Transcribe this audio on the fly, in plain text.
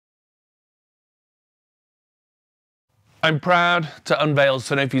I'm proud to unveil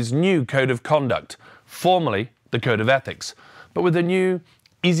Sanofi's new Code of Conduct, formerly the Code of Ethics, but with a new,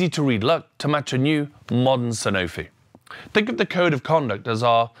 easy-to-read look to match a new, modern Sanofi. Think of the Code of Conduct as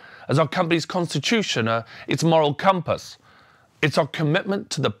our company's constitution, its moral compass. It's our commitment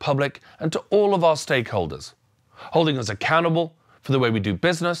to the public and to all of our stakeholders, holding us accountable for the way we do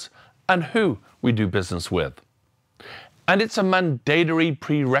business and who we do business with. And it's a mandatory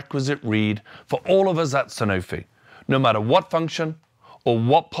prerequisite read for all of us at Sanofi, no matter what function or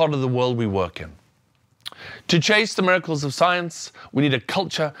what part of the world we work in. To chase the miracles of science, we need a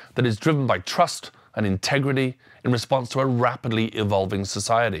culture that is driven by trust and integrity in response to a rapidly evolving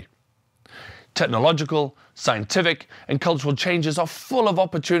society. Technological, scientific, and cultural changes are full of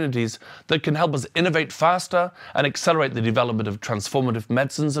opportunities that can help us innovate faster and accelerate the development of transformative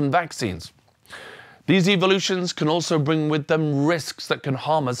medicines and vaccines. These evolutions can also bring with them risks that can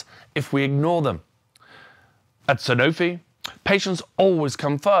harm us if we ignore them. At Sanofi, patients always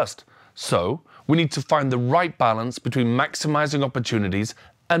come first, so we need to find the right balance between maximizing opportunities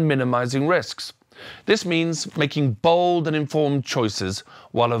and minimizing risks. This means making bold and informed choices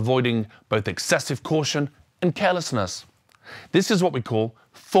while avoiding both excessive caution and carelessness. This is what we call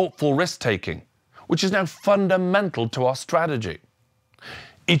thoughtful risk-taking, which is now fundamental to our strategy.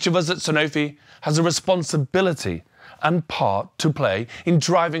 Each of us at Sanofi has a responsibility and part to play in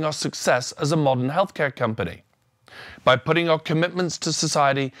driving our success as a modern healthcare company. By putting our commitments to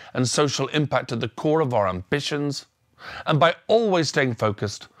society and social impact at the core of our ambitions, and by always staying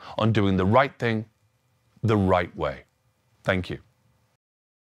focused on doing the right thing the right way. Thank you.